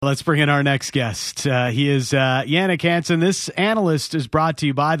Let's bring in our next guest. He is Jannik Hansen. This analyst is brought to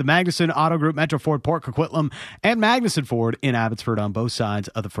you by the Magnuson Auto Group, Metro Ford, Port Coquitlam, and Magnuson Ford in Abbotsford on both sides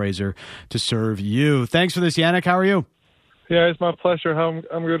of the Fraser to serve you. Thanks for this, Jannik. How are you? Yeah, it's my pleasure. I'm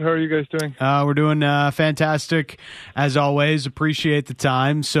good. How are you guys doing? We're doing fantastic, as always. Appreciate the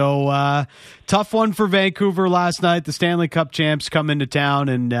time. So, tough one for Vancouver last night. The Stanley Cup champs come into town,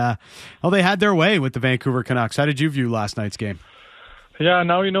 and they had their way with the Vancouver Canucks. How did you view last night's game? Yeah,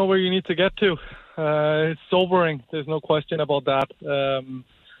 now you know where you need to get to. It's sobering. There's no question about that.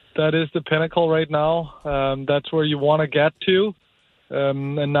 That is the pinnacle right now. That's where you want to get to.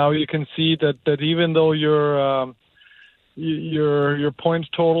 And now you can see that even though your points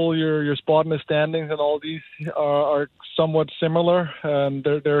total, your spot in the standings, and all these are somewhat similar,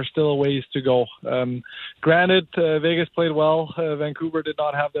 there are still a ways to go. Granted, Vegas played well. Vancouver did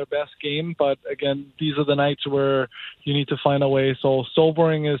not have their best game, but again, these are the nights where you need to find a way. So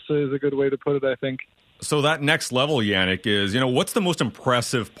sobering is a good way to put it, I think. So that next level, Jannik, is, what's the most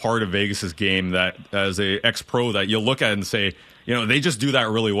impressive part of Vegas's game that, as a ex-pro, that you'll look at and say, they just do that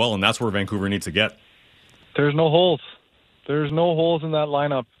really well, and that's where Vancouver needs to get? There's no holes. There's no holes in that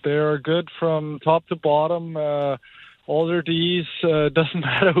lineup. They're good from top to bottom. All their Ds, doesn't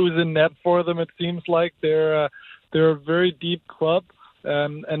matter who's in net for them. It seems like they're a very deep club.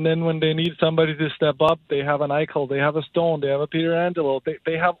 And then when they need somebody to step up, they have an Eichel, they have a Stone, they have a Peter Angelo.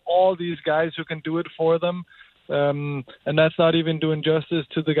 They have all these guys who can do it for them. And that's not even doing justice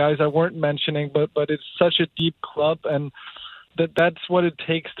to the guys I weren't mentioning. But it's such a deep club, and that's what it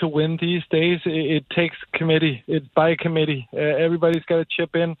takes to win these days. It takes committee. It's by committee. Everybody's got to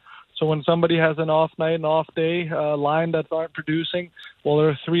chip in. So when somebody has an off night, an off day, a line that aren't producing, well, there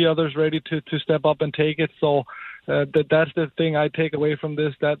are three others ready to step up and take it. So that's the thing I take away from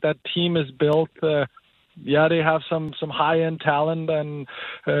this, that team is built. Yeah, they have some high-end talent and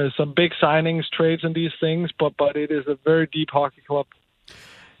some big signings, trades, and these things, but it is a very deep hockey club.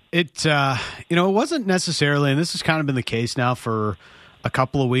 It wasn't necessarily, and this has kind of been the case now for a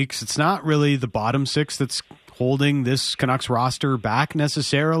couple of weeks, it's not really the bottom six that's holding this Canucks roster back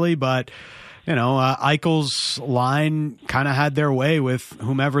necessarily, but Eichel's line kind of had their way with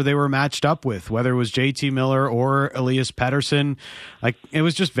whomever they were matched up with, whether it was JT Miller or Elias Pettersson. Like, it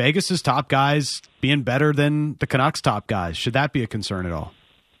was just Vegas's top guys being better than the Canucks' top guys. Should that be a concern at all?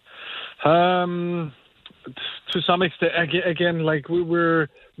 To some extent, again, like we're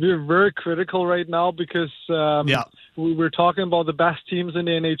very critical right now because we were talking about the best teams in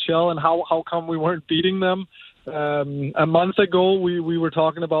the NHL and how come we weren't beating them. A month ago, we were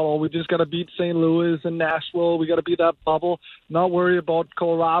talking about, we just got to beat St. Louis and Nashville. We got to beat that bubble. Not worry about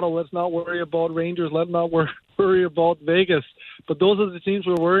Colorado. Let's not worry about Rangers. Let's not worry about Vegas. But those are the teams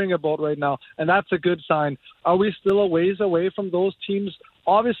we're worrying about right now, and that's a good sign. Are we still a ways away from those teams?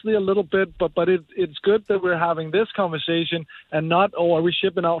 Obviously a little bit, but it's good that we're having this conversation and not, are we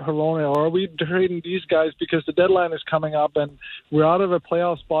shipping out Hirona, or are we trading these guys because the deadline is coming up and we're out of a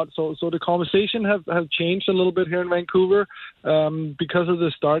playoff spot. So the conversation have changed a little bit here in Vancouver because of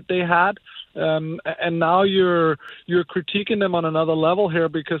the start they had. And now you're critiquing them on another level here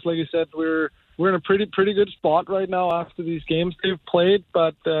because, like you said, we're in a pretty good spot right now after these games they've played,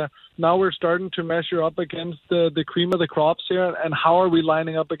 but now we're starting to measure up against the cream of the crops here, and how are we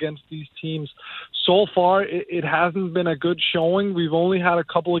lining up against these teams? So far, it hasn't been a good showing. We've only had a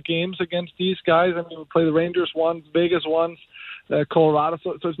couple of games against these guys. I mean, we played the Rangers once, Vegas once, Colorado,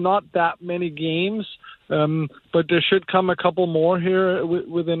 so it's not that many games, but there should come a couple more here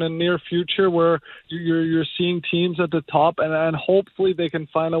within a near future where you're seeing teams at the top, and hopefully they can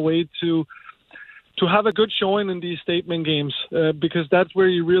find a way to have a good showing in these statement games, because that's where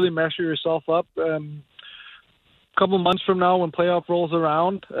you really measure yourself up. A couple months from now when playoff rolls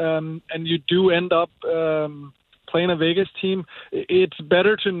around and you do end up playing a Vegas team, it's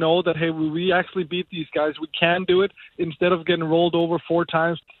better to know that, hey, we actually beat these guys. We can do it instead of getting rolled over 4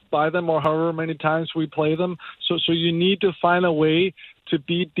 times by them or however many times we play them. So you need to find a way to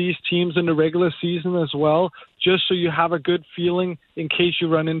beat these teams in the regular season as well, just so you have a good feeling in case you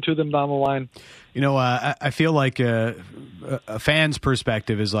run into them down the line. I feel like a fan's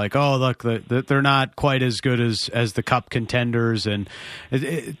perspective is like, oh, look, they're not quite as good as the Cup contenders, and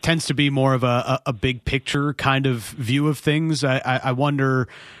it tends to be more of a big picture kind of view of things. I wonder,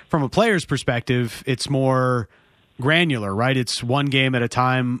 from a player's perspective, it's more granular, right? It's one game at a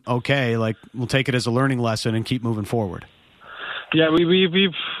time. Okay, like, we'll take it as a learning lesson and keep moving forward. Yeah,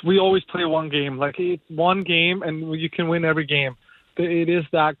 we always play one game. Like, it's one game, and you can win every game. It is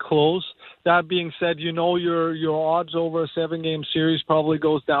that close. That being said, your odds over a 7-game series probably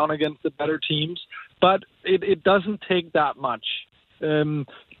goes down against the better teams, but it doesn't take that much.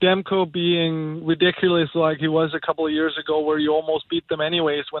 Demko being ridiculous like he was a couple of years ago, where you almost beat them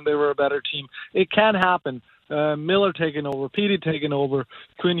anyways when they were a better team. It can happen. Miller taking over, Petey taking over,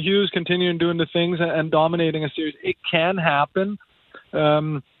 Quinn Hughes continuing doing the things and dominating a series. It can happen.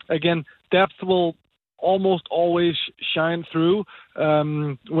 Again, depth will almost always shine through.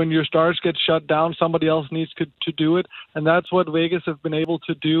 When your stars get shut down, somebody else needs to do it, and that's what Vegas have been able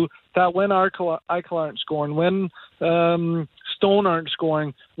to do. That when Eichel aren't scoring, when Stone aren't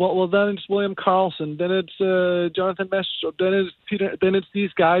scoring, well, then it's William Karlsson, then it's Jonathan Messier, then it's Peter, then it's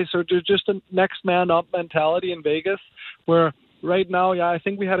these guys. So there's just a next man up mentality in Vegas, where right now, I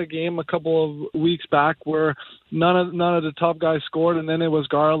think we had a game a couple of weeks back where none of the top guys scored, and then it was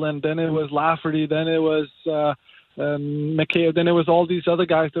Garland, then it was Lafferty, then it was McKay, then it was all these other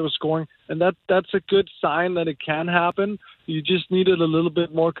guys that were scoring, and that's a good sign that it can happen. You just need it a little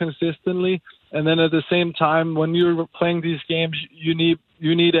bit more consistently, and then at the same time, when you're playing these games, you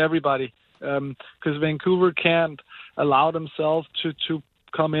need everybody, because Vancouver can't allow themselves to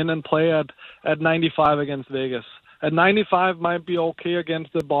come in and play at 95 against Vegas. At 95 might be okay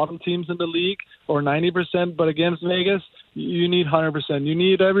against the bottom teams in the league, or 90%, but against Vegas, you need 100%. You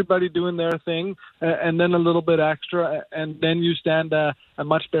need everybody doing their thing, and then a little bit extra, and then you stand a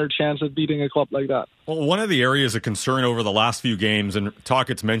much better chance of beating a club like that. Well, one of the areas of concern over the last few games, and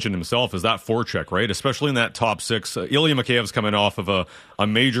Tocchet's mentioned himself, is that forecheck, right? Especially in that top six. Ilya Mikheyev's coming off of a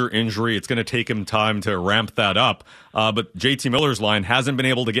major injury. It's going to take him time to ramp that up. But JT Miller's line hasn't been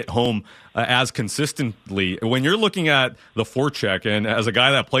able to get home as consistently. When you're looking at the forecheck, and as a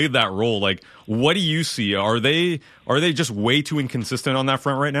guy that played that role, like, what do you see? Are they just way too inconsistent on that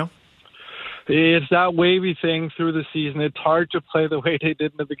front right now? It's that wavy thing through the season. It's hard to play the way they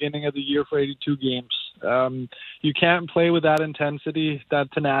did in the beginning of the year for 82 games. You can't play with that intensity,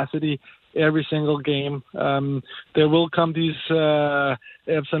 that tenacity every single game. There will come these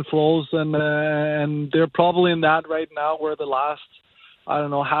ebbs and flows, and they're probably in that right now, where the last,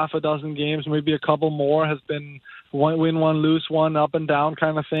 half a dozen games, maybe a couple more, has been one win, one lose, one up and down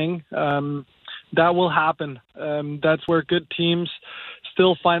kind of thing. That will happen. That's where good teams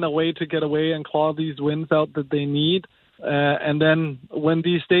still find a way to get away and claw these wins out that they need. And then when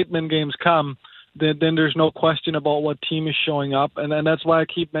these statement games come, then there's no question about what team is showing up. And then that's why I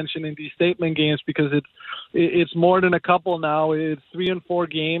keep mentioning these statement games, because it's more than a couple now. It's 3 and 4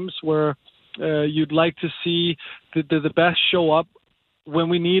 games where you'd like to see the best show up when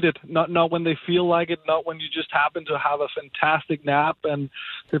we need it, not when they feel like it, not when you just happen to have a fantastic nap and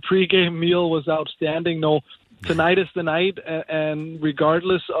the pregame meal was outstanding. No, tonight is the night, and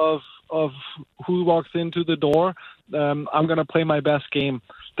regardless of who walks into the door, I'm going to play my best game.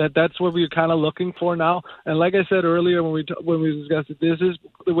 That's what we're kind of looking for now. And like I said earlier when we discussed it, this is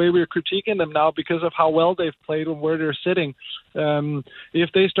the way we're critiquing them now because of how well they've played and where they're sitting. If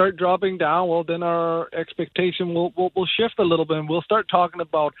they start dropping down, well, then our expectation will shift a little bit, and we'll start talking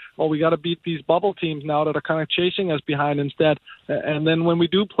about, well, we got to beat these bubble teams now that are kind of chasing us behind instead. And then when we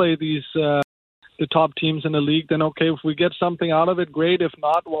do play these the top teams in the league, then okay, if we get something out of it, great. If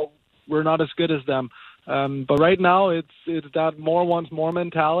not, well, we're not as good as them. But right now, it's that more wants more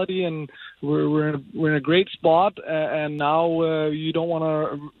mentality, and we're in a great spot. And now you don't want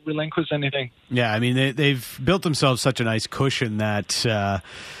to relinquish anything. Yeah, I mean they've built themselves such a nice cushion that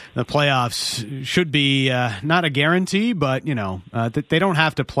the playoffs should be not a guarantee, but they don't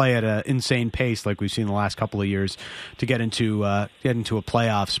have to play at an insane pace like we've seen the last couple of years to get into a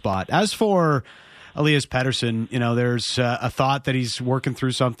playoff spot. As for Elias Pettersson, there's a thought that he's working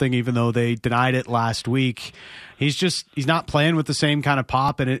through something, even though they denied it last week. He's not playing with the same kind of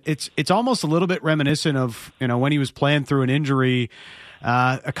pop, and it's almost a little bit reminiscent of when he was playing through an injury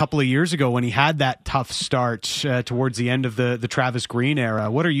a couple of years ago when he had that tough start towards the end of the Travis Green era.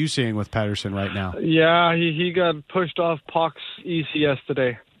 What are you seeing with Pettersson right now? Yeah, he got pushed off pucks easy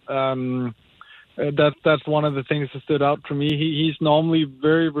yesterday. That's one of the things that stood out for me. He's normally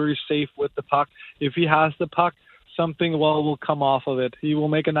very, very safe with the puck. If he has the puck, something will come off of it. He will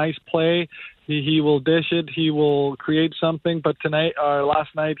make a nice play. He will dish it. He will create something. But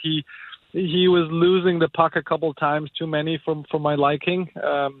last night, he was losing the puck a couple times, too many for my liking.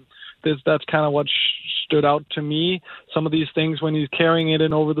 That's kind of what stood out to me. Some of these things when he's carrying it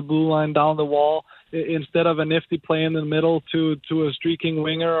in over the blue line, down the wall, instead of a nifty play in the middle to a streaking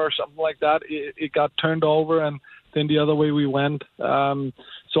winger or something like that, it got turned over, and then the other way we went.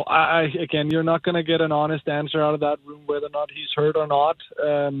 So again, you're not going to get an honest answer out of that room whether or not he's hurt or not.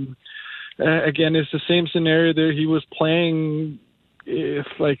 Again, it's the same scenario there. He was playing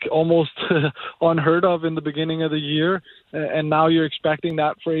almost unheard of in the beginning of the year, and now you're expecting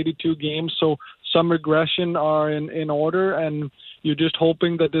that for 82 games. So some regression are in order, and you're just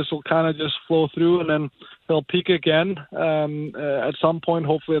hoping that this will kind of just flow through, and then they'll peak again at some point,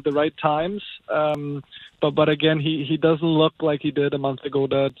 hopefully at the right times. But again, he doesn't look like he did a month ago.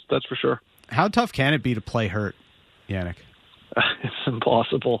 That's for sure. How tough can it be to play hurt, Yannick? It's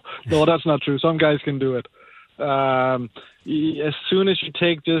impossible. No, that's not true. Some guys can do it. As soon as you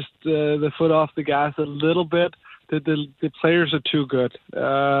take just the foot off the gas a little bit, the players are too good.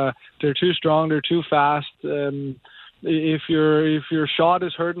 They're too strong. They're too fast. If your shot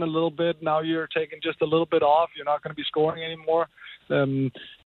is hurting a little bit, now you're taking just a little bit off. You're not going to be scoring anymore.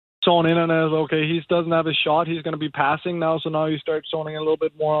 Zone in and out, okay, he doesn't have a shot. He's going to be passing now, so now you start zoning a little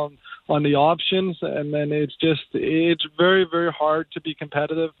bit more on the options, and then it's very, very hard to be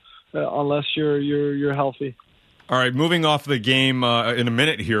competitive unless you're healthy. All right, moving off the game in a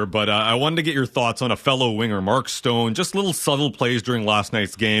minute here, but I wanted to get your thoughts on a fellow winger, Mark Stone. Just little subtle plays during last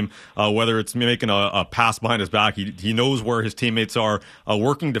night's game, whether it's making a pass behind his back. He knows where his teammates are,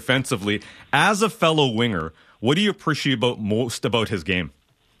 working defensively. As a fellow winger, what do you appreciate most about his game?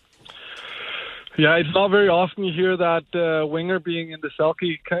 Yeah, it's not very often you hear that winger being in the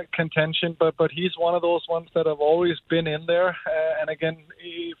Selke contention, but he's one of those ones that have always been in there. And again,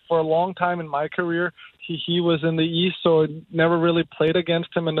 for a long time in my career, he was in the East, so I never really played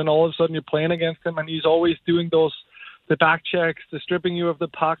against him. And then all of a sudden you're playing against him, and he's always doing the back checks, the stripping you of the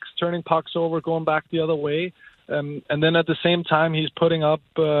pucks, turning pucks over, going back the other way. And then at the same time, he's putting up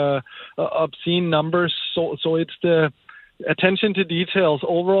obscene numbers. So it's the attention to details.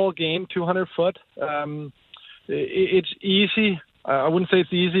 Overall game, 200 foot. It's easy. I wouldn't say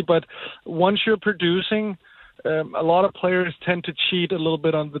it's easy, but once you're producing, a lot of players tend to cheat a little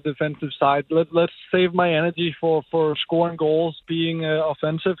bit on the defensive side. Let's save my energy for scoring goals, being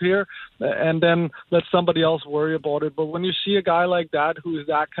offensive here, and then let somebody else worry about it. But when you see a guy like that who is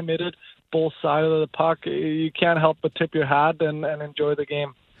that committed, both sides of the puck, you can't help but tip your hat and enjoy the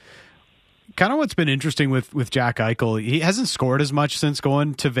game. Kind of what's been interesting with Jack Eichel, he hasn't scored as much since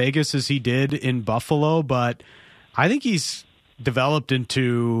going to Vegas as he did in Buffalo, but I think he's developed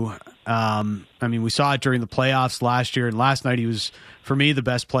into, we saw it during the playoffs last year, and last night he was, for me, the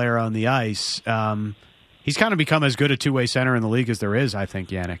best player on the ice. He's kind of become as good a two-way center in the league as there is, I think,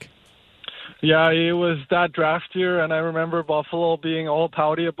 Yannick. Yeah, it was that draft year, and I remember Buffalo being all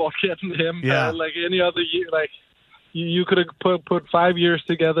pouty about getting him. Yeah. Like any other year, like you could have put 5 years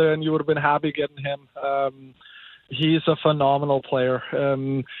together and you would have been happy getting him. He's a phenomenal player.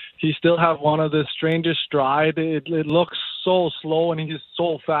 He still have one of the strangest stride. It looks so slow and he's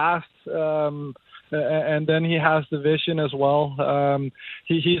so fast. And then he has the vision as well.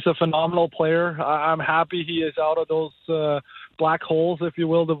 He's a phenomenal player. I'm happy he is out of those black holes, if you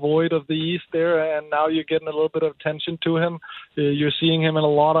will, the void of the East there, and now you're getting a little bit of attention to him. You're seeing him in a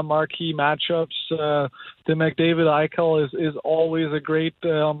lot of marquee matchups. The McDavid Eichel is always a great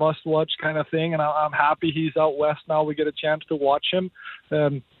must-watch kind of thing, and I'm happy he's out west now. We get a chance to watch him,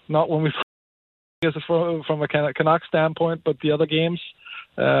 not when we from a Canucks standpoint, but the other games.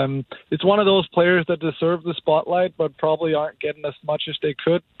 It's one of those players that deserve the spotlight, but probably aren't getting as much as they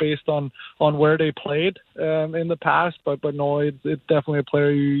could based on where they played in the past. But no, it's definitely a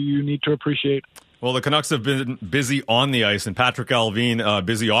player you need to appreciate. Well, the Canucks have been busy on the ice, and Patrick Allvin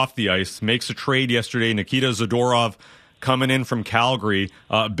busy off the ice. Makes a trade yesterday. Nikita Zadorov coming in from Calgary.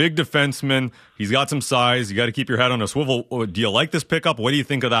 Big defenseman. He's got some size. You got to keep your head on a swivel. Do you like this pickup? What do you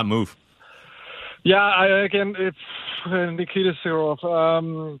think of that move? Yeah, it's Nikita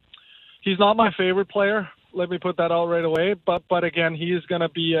Zadorov. He's not my favorite player. Let me put that out right away. But again, he's going to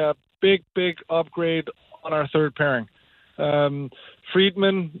be a big upgrade on our third pairing.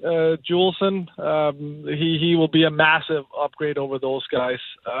 Friedman, Juleson, he will be a massive upgrade over those guys.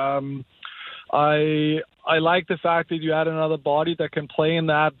 I like the fact that you add another body that can play in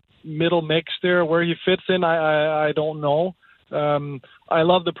that middle mix there. Where he fits in, I don't know. I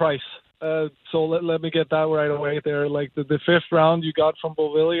love the price. So let me get that right away there. Like the fifth round you got from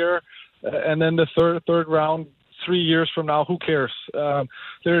Beauvillier, and then the third round 3 years from now, who cares?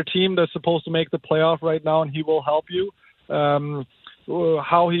 They're a team that's supposed to make the playoff right now, and he will help you.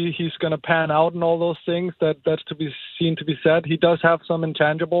 How he's going to pan out and all those things, that's to be seen, to be said. He does have some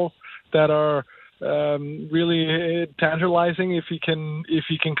intangibles that are really tantalizing if he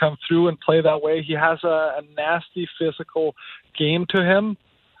can come through and play that way. He has a nasty physical game to him.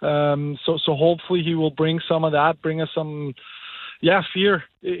 So hopefully he will bring some of that, bring us some, fear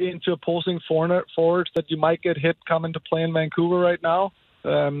into opposing forwards that you might get hit coming to play in Vancouver right now.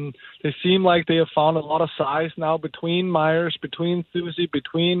 They seem like they have found a lot of size now between Myers, between Thursey,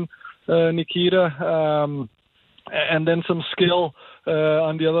 between Nikita, and then some skill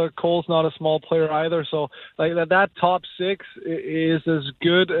On the other, Cole's not a small player either. So like that top six is as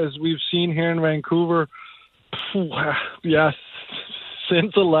good as we've seen here in Vancouver. Yes,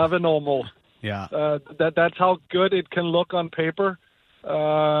 since 11 almost. Yeah. That's how good it can look on paper.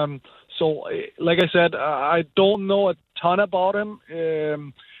 So, like I said, I don't know a ton about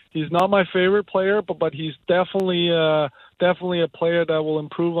him. He's not my favorite player, but he's definitely a player that will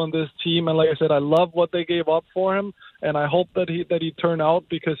improve on this team. And like I said, I love what they gave up for him, and I hope that he turn out,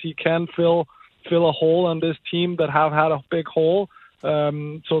 because he can fill a hole on this team that have had a big hole.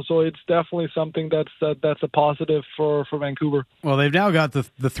 So it's definitely something that's a positive for Vancouver. Well, they've now got the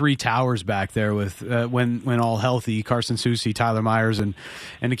three towers back there with when all healthy: Carson Soucy, Tyler Myers, and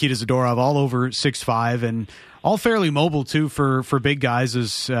Nikita Zadorov, all over 6'5", and all fairly mobile too for big guys,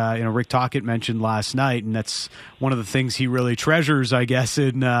 as Rick Tocchet mentioned last night, and that's one of the things he really treasures, I guess,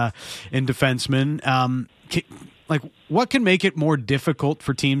 in defensemen. What can make it more difficult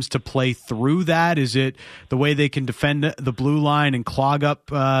for teams to play through that? Is it the way they can defend the blue line and clog up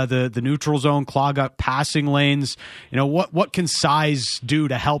the neutral zone, clog up passing lanes? What can size do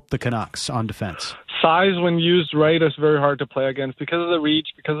to help the Canucks on defense? Size, when used right, is very hard to play against because of the reach,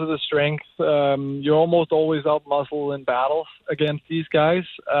 because of the strength. You're almost always out-muscled in battles against these guys.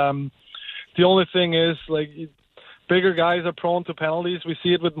 The only thing is, bigger guys are prone to penalties. We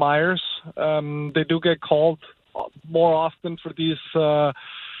see it with Myers. They do get called more often for these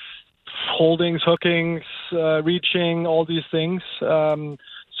holdings, hookings, reaching, all these things.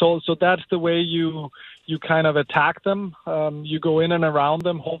 So that's the way you kind of attack them. You go in and around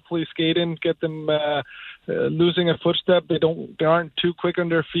them, hopefully skate in, get them losing a footstep. They aren't too quick on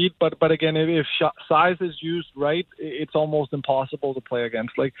their feet, but again, if size is used right, it's almost impossible to play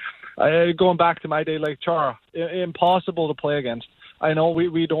against. Going back to my day, Chara, impossible to play against. I know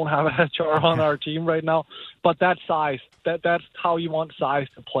we don't have a Chara on our team right now, but that size, that's how you want size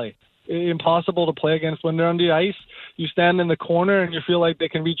to play. Impossible to play against. When they're on the ice, you stand in the corner and you feel like they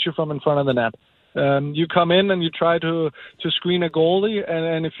can reach you from in front of the net. You come in and you try to screen a goalie,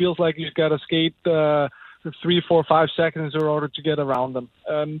 and it feels like you've got to skate 3, 4, 5 seconds in order to get around them.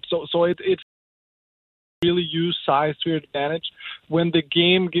 So it's really use size to your advantage. When the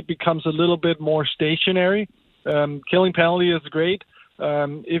game becomes a little bit more stationary, killing penalty is great.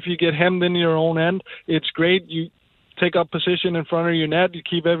 If you get hemmed in your own end, it's great. You take up position in front of your net. You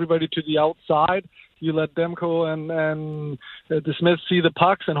keep everybody to the outside. You let Demko and the Smiths see the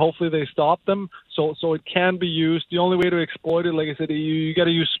pucks, and hopefully they stop them. So it can be used. The only way to exploit it, like I said, you got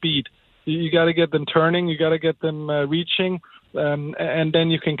to use speed. You got to get them turning. You got to get them reaching, and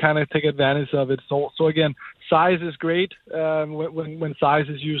then you can kind of take advantage of it. So again, size is great when size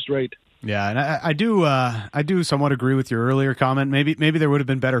is used right. Yeah, and I do somewhat agree with your earlier comment. Maybe there would have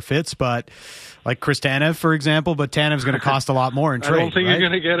been better fits, but like Chris Tanev, for example. But Tanev's going to cost a lot more in trade. I don't think right? you're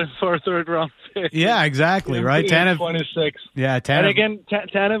going to get him for a third round pick. Yeah, exactly. Right, Tanev 26. Yeah, Tanev. And again,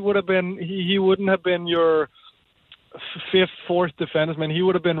 Tanev would have been. He wouldn't have been your fifth, fourth defenseman. He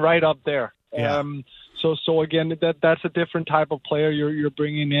would have been right up there. Yeah. So again, that's a different type of player you're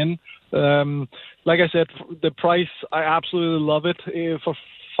bringing in. Like I said, the price, I absolutely love it.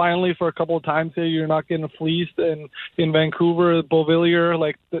 Finally, for a couple of times here, you're not getting fleeced in Vancouver,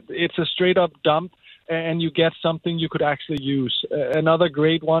 Beauvillier. It's a straight up dump, and you get something you could actually use. Another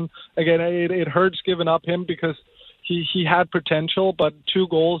great one. Again, it hurts giving up him because he had potential, but 2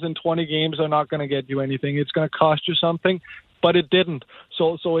 goals in 20 games are not going to get you anything. It's going to cost you something, but it didn't.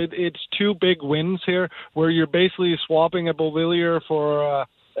 So it's 2 big wins here where you're basically swapping a Beauvillier for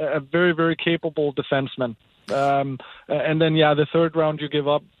a very, very capable defenseman. And then, the third round you give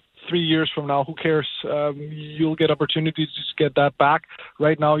up 3 years from now, who cares? You'll get opportunities to get that back.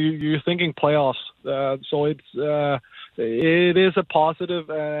 Right now, you're thinking playoffs. So it is a positive.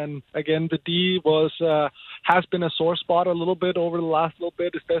 And again, the D has been a sore spot a little bit over the last little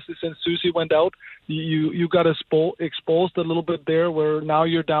bit, especially since Soucy went out. You got exposed a little bit there, where now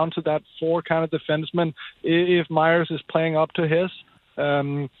you're down to that 4 kind of defenseman. If Myers is playing up to his.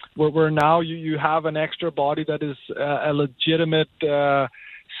 Where now you have an extra body that is a legitimate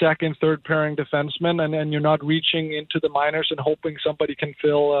second, third pairing defenseman, and you're not reaching into the minors and hoping somebody can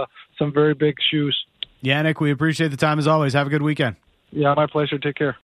fill some very big shoes. Yannick, we appreciate the time as always. Have a good weekend. Yeah, my pleasure. Take care.